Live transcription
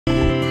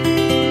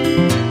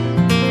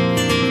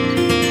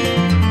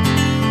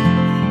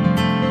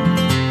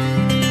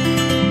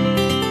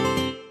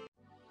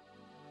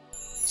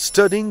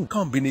Studying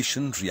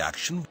combination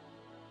reaction.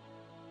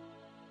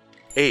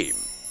 Aim: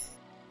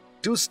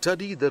 to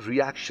study the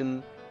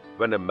reaction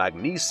when a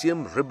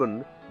magnesium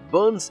ribbon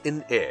burns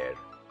in air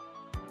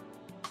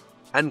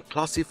and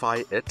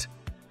classify it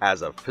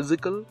as a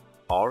physical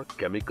or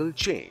chemical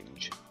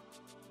change.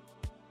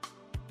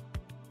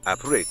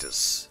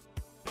 Apparatus: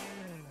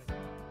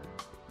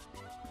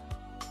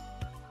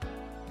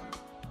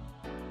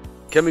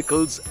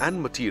 chemicals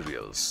and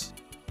materials.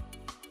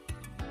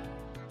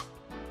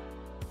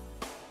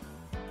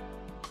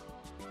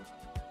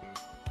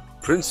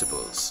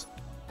 Principles,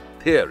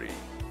 theory.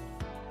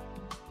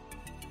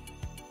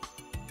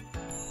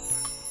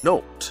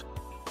 Note: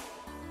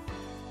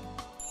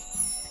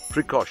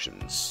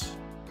 precautions.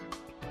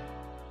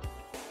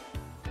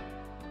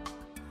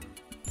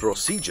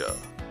 Procedure: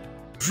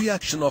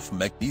 reaction of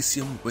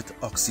magnesium with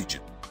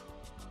oxygen.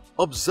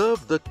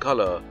 Observe the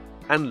color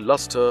and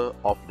luster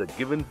of the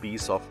given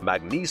piece of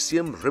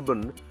magnesium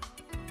ribbon.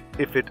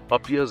 If it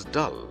appears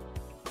dull,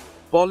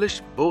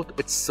 polish both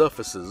its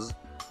surfaces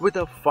with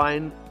a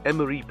fine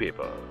emery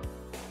paper,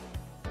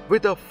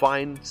 with a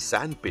fine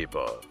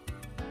sandpaper,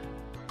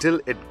 till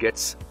it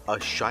gets a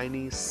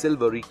shiny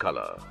silvery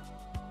color.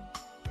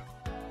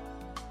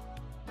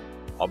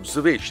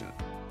 Observation: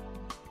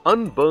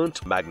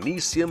 unburnt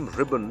magnesium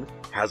ribbon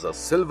has a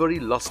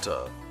silvery luster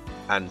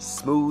and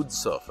smooth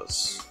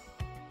surface.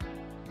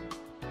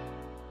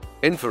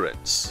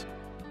 Inference: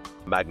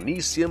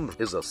 magnesium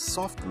is a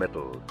soft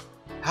metal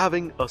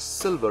having a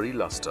silvery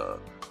luster.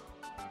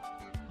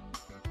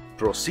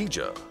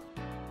 Procedure: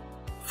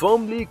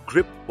 firmly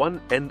grip one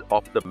end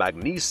of the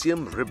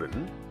magnesium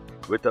ribbon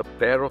with a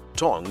pair of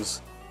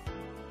tongs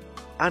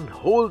and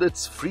hold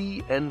its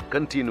free end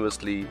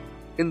continuously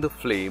in the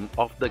flame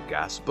of the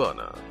gas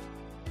burner.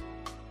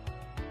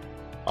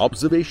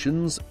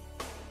 Observations: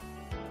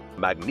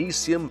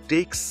 magnesium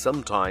takes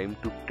some time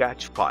to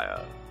catch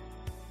fire.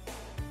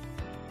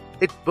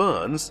 It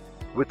burns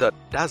with a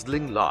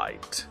dazzling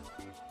light.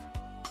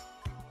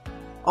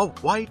 A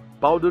white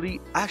powdery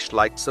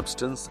ash-like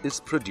substance is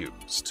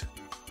produced.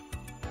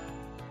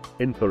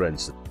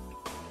 Inference: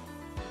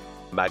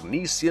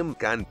 magnesium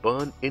can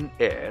burn in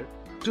air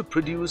to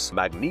produce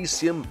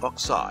magnesium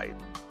oxide.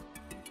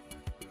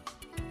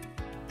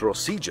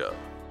 Procedure: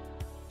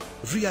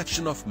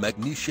 reaction of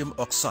magnesium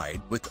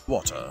oxide with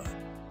water.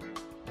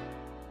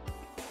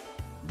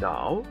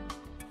 Now,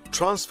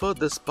 transfer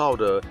this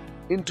powder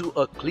into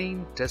a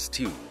clean test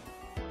tube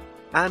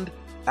and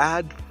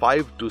add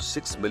 5 to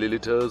 6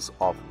 milliliters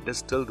of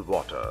distilled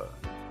water.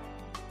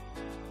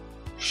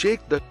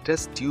 Shake the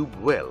test tube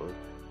well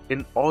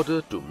in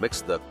order to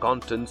mix the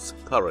contents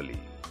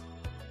thoroughly.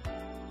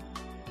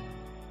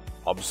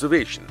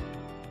 Observation: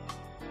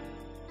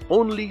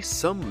 only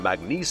some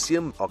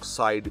magnesium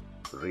oxide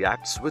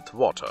reacts with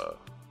water.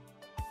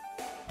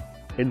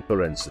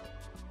 Inference: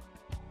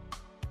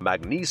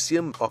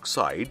 magnesium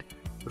oxide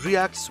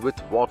reacts with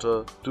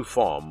water to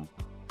form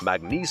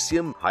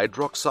magnesium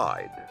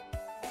hydroxide.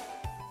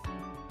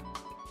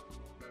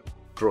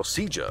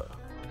 Procedure: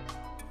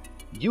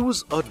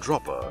 use a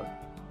dropper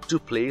to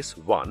place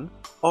 1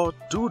 or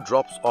 2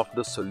 drops of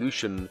the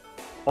solution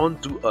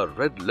onto a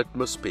red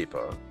litmus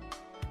paper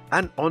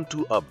and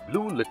onto a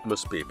blue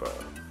litmus paper.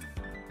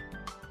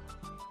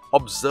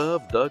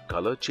 Observe the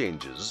color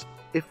changes,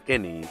 if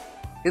any,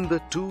 in the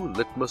 2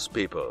 litmus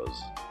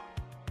papers.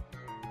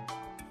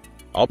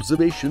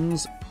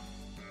 Observations: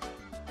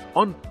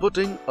 on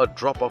putting a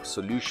drop of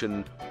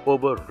solution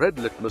over red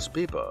litmus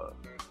paper,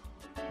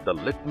 the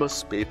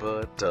litmus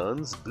paper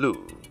turns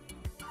blue.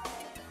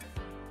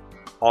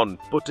 On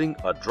putting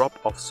a drop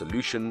of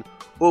solution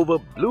over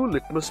blue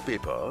litmus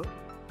paper,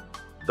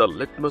 the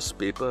litmus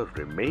paper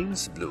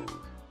remains blue.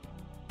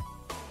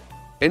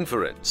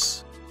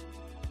 Inference: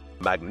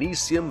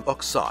 magnesium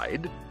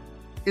oxide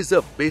is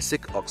a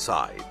basic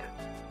oxide.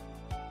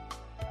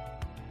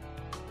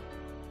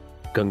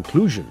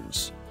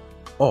 Conclusions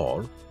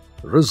or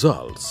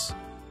results.